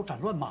快刀斩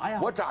乱麻呀！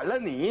我斩了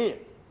你。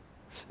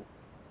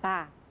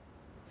爸，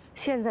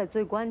现在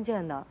最关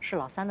键的是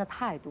老三的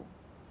态度。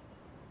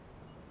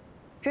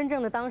真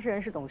正的当事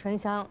人是董春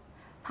香，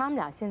他们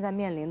俩现在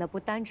面临的不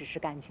单只是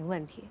感情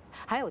问题，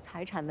还有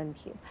财产问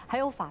题，还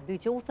有法律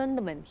纠纷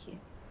的问题。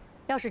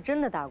要是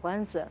真的打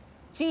官司，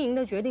经营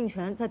的决定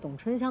权在董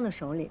春香的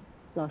手里，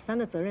老三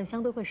的责任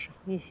相对会少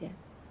一些。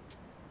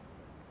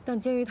但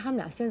鉴于他们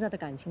俩现在的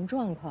感情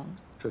状况，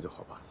这就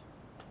好办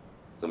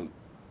了。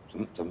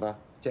怎么办？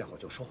见好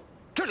就收。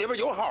这里边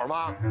有好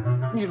吗？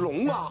你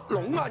聋啊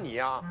你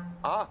呀！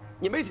啊，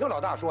你没听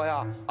老大说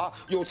呀？啊，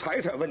有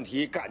财产问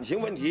题、感情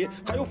问题，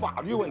还有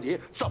法律问题，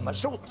怎么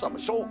收？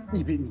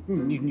你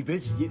别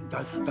急，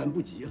咱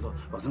不急，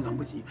老三咱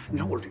不急，你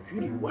让我捋一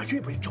捋，我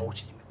这不着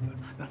急吗？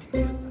那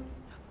捋。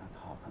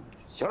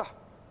行了，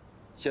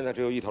现在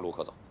只有一条路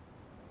可走。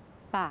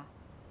爸，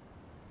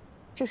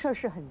这事儿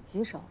是很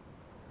棘手，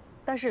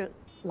但是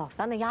老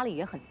三的压力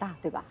也很大，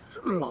对吧？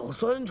老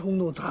三冲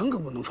动，咱可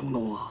不能冲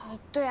动啊！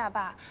对啊，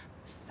爸，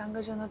三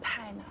哥真的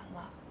太难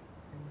了。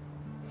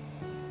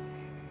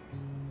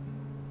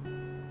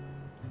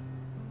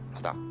老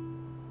大，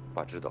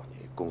爸知道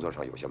你工作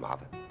上有些麻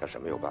烦，但是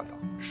没有办法，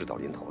事到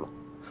临头了。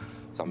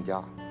咱们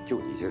家就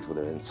你接触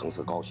的人层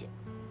次高些，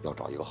要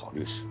找一个好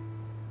律师。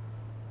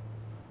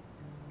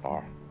老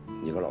二，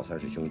你跟老三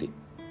是兄弟，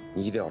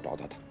你一定要找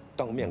到他，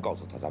当面告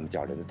诉他咱们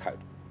家人的态度。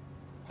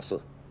老四，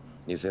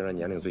你虽然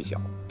年龄最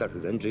小，但是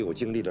人只有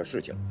经历了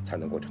事情才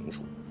能够成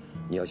熟。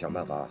你要想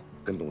办法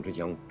跟董春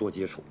香多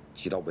接触，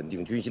起到稳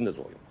定军心的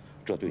作用，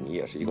这对你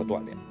也是一个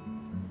锻炼。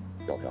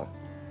耀平，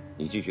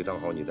你继续当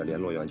好你的联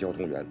络员、交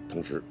通员，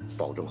同时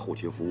保证后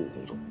勤服务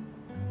工作。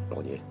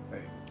老倪，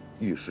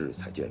遇事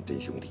才见真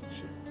兄弟，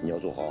是你要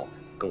做好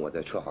跟我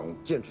在车行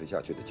坚持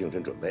下去的精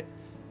神准备。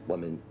我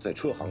们在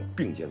车行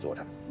并肩作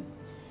战。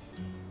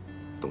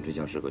董春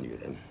香是个女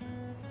人，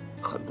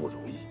很不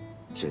容易，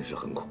身世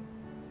很苦。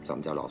咱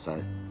们家老三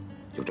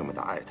就这么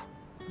的爱她，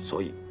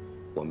所以，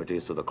我们这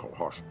次的口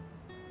号是：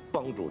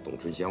帮助董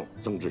春香、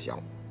曾志祥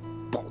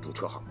保住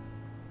车行。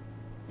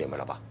明白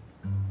了吧？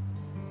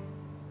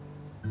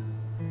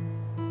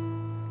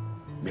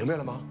明白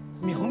了吗？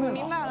明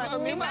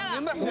白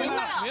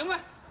了。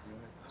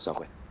散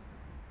会。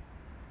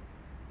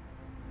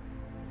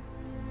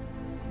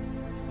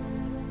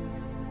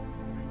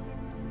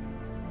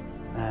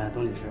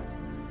董女士，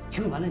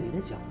听完了你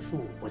的讲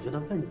述，我觉得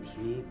问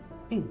题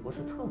并不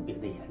是特别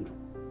的严重。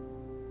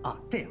啊，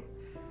这样，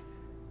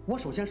我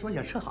首先说一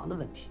下车行的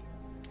问题。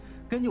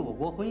根据我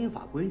国婚姻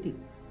法规定，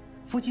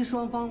夫妻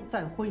双方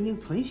在婚姻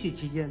存续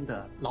期间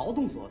的劳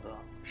动所得、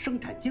生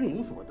产经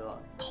营所得、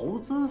投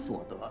资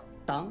所得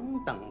等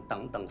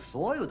等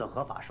所有的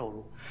合法收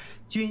入，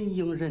均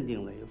应认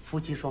定为夫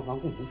妻双方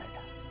共同财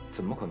产。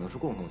怎么可能是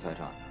共同财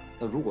产呢？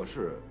那如果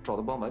是，赵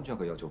德邦完全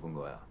可以要求分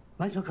割呀。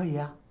完全可以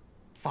呀，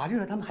法律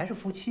上他们还是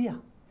夫妻呀。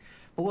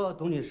不过，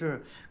董女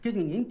士，根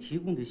据您提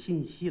供的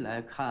信息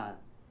来看，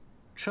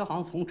车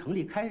行从成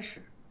立开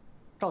始，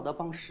赵德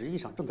邦实际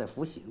上正在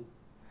服刑。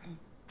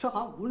车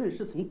行无论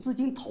是从资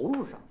金投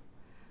入上，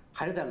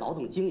还是在劳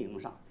动经营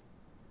上，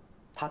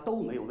他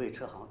都没有为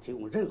车行提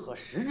供任何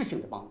实质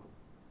性的帮助。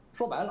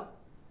说白了，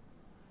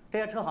这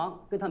家车行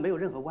跟他没有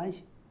任何关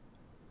系。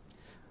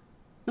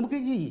那么，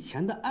根据以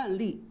前的案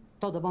例，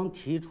赵德邦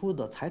提出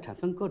的财产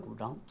分割主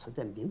张存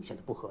在明显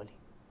的不合理。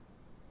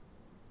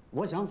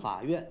我想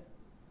法院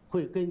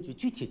会根据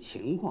具体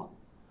情况，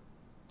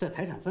在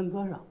财产分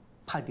割上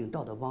判定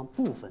赵德邦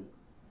不分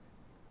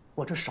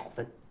或者少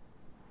分。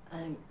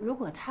如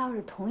果他要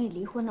是同意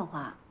离婚的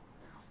话，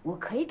我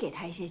可以给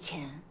他一些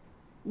钱。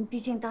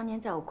毕竟当年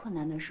在我困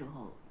难的时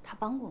候，他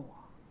帮过我。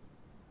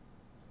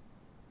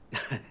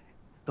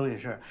董女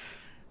士，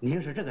你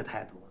要是这个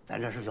态度，咱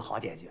这事就好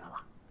解决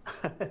了。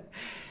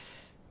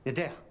那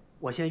这样，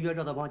我先约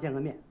赵德邦见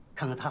个面，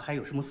看看他还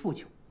有什么诉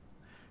求，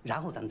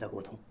然后咱们再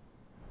沟通。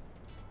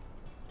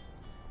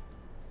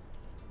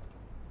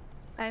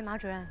哎，马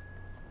主任。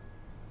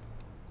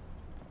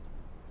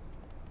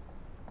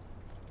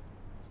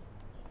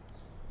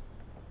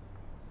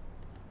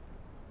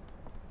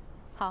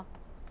好，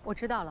我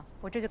知道了，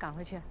我这就赶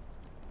回去。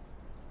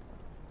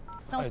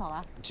那我走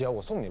了。姐，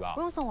我送你吧。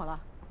不用送我了，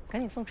赶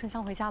紧送春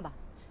香回家吧。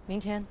明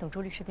天等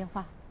周律师电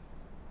话。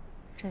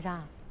春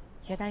香，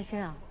别担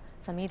心啊，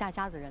咱们一大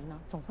家子人呢，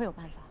总会有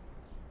办法。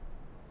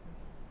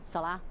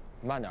走了啊。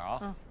慢点啊。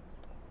嗯。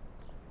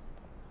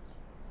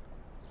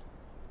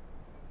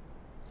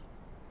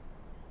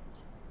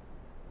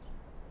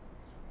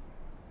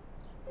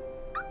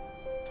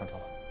上车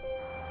吧。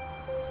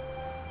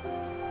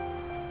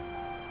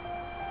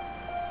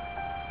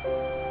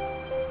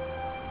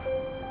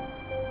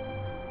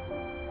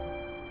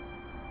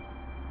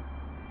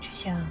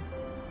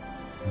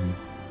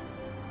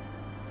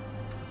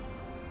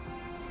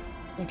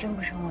你真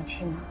不生我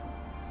气吗？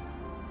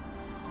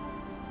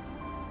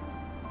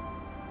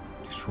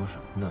你说什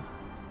么呢？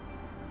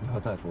你要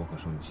再说我可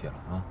生你气了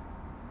啊！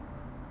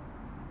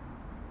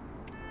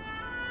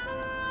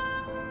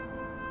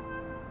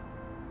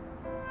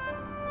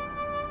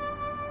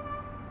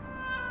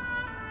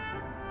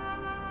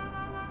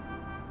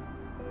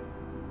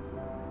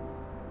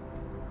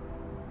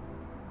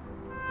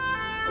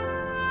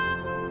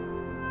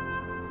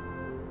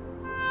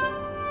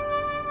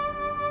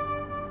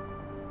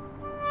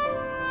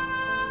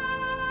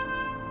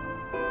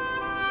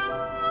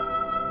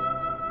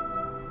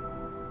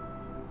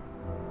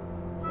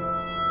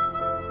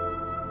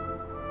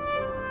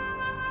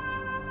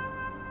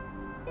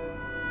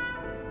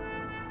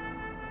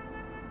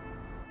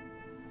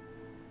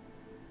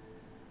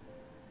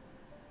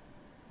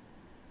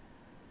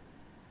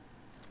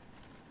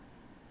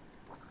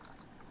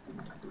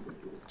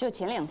就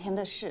前2天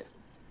的事，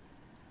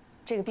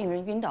这个病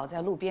人晕倒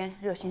在路边，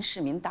热心市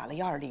民打了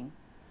120。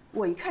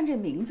我一看这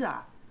名字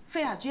啊，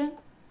费亚娟，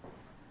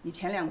你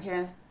前2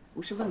天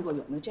不是问过有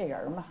没有这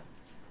人吗？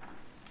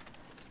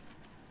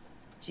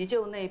急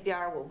救那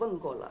边我问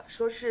过了，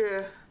说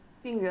是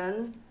病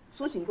人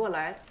苏醒过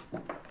来，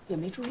也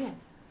没住院，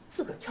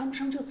自个儿悄无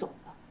声就走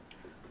了。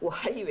我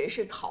还以为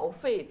是逃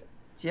费的，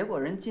结果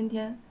人今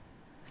天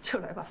就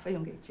来把费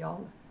用给交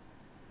了。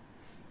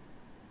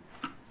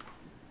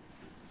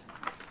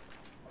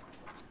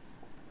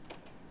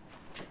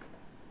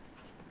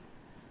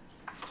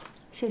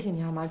 谢谢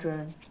你啊，马主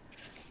任。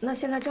那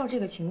现在照这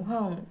个情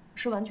况，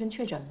是完全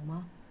确诊了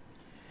吗？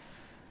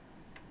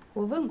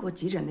我问过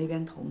急诊那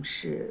边同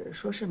事，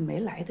说是没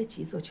来得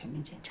及做全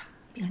面检查，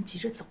病人急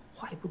着走，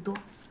话也不多，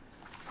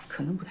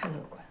可能不太乐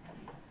观。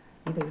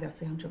你得有点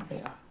思想准备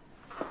啊。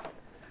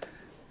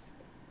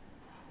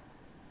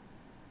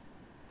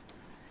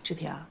志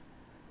婷，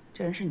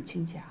这人是你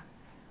亲家？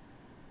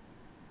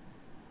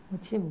我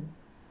继母。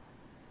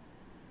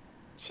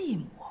继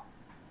母。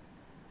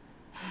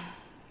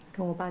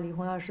 跟我爸离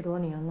婚20多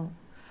年了，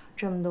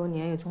这么多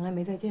年也从来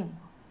没再见过。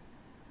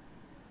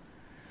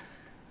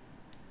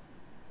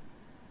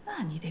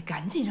那你得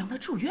赶紧让他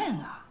住院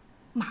啊，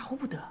马虎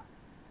不得。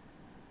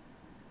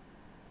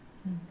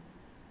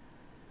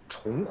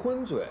重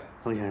婚罪，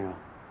曾先生，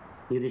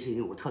你的心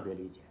情我特别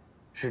理解。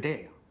是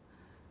这样，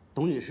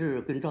董女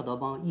士跟赵德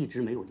邦一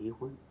直没有离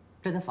婚，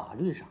这在法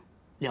律上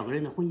，2个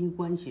人的婚姻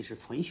关系是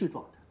存续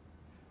状态。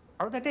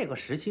而在这个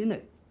时期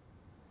内，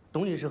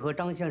 董女士和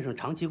张先生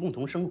长期共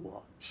同生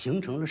活，形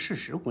成了事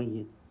实婚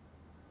姻，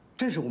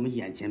这是我们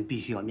眼前必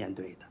须要面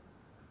对的。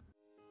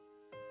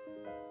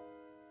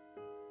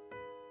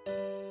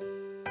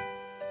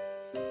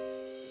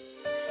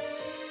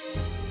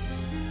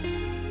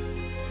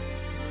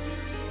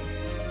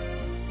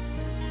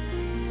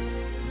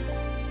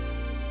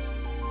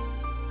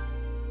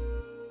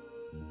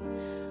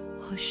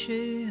或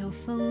许有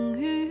风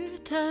雨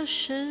的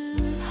时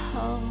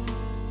候，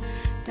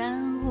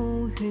但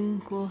乌云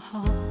过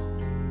后，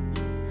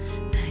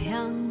那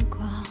阳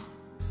光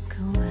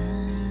更温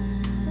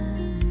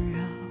柔，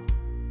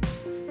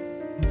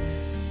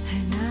而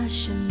那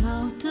些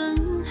矛盾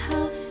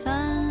和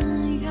烦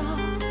忧，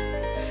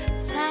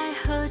在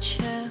和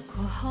解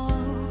过后，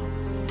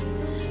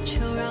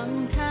就让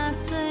它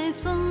随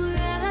风远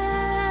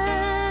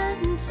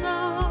走。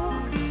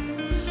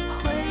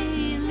回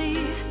忆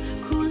里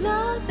苦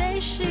乐悲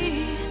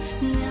喜，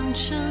酿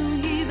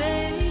成一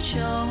杯酒。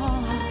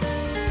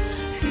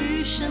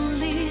 余生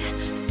里，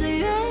岁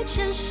月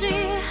迁徙，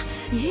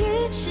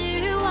一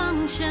起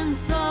往前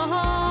走。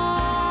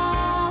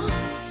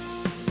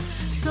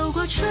走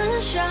过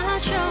春夏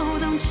秋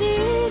冬季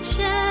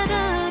节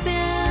的变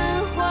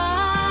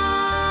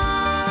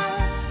化，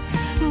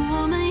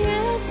我们也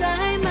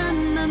在慢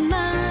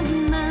慢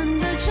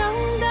地长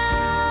大。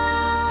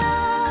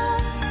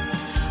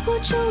我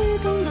终于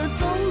懂得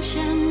从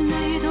前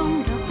没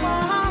懂的话，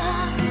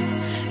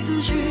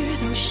字句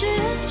都是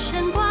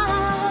牵挂。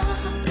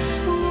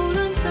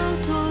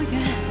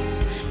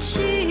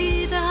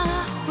 记得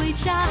回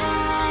家。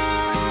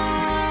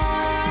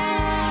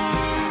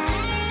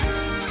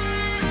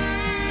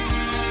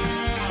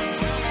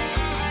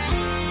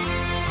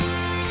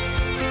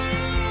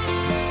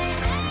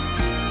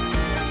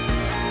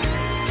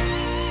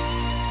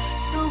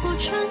走过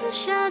春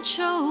夏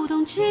秋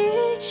冬季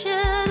节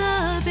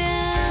的变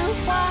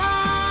化，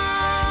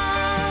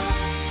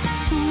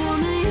我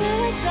们也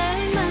在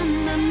慢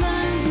慢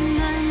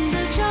地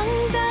长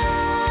大。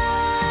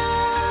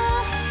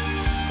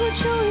 我终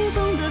于懂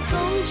得从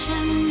前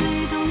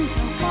没懂的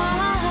话，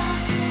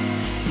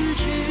字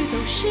句都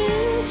是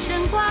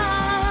牵挂。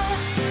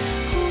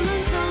无论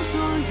走多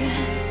远，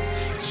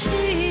记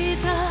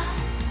得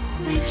回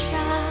家。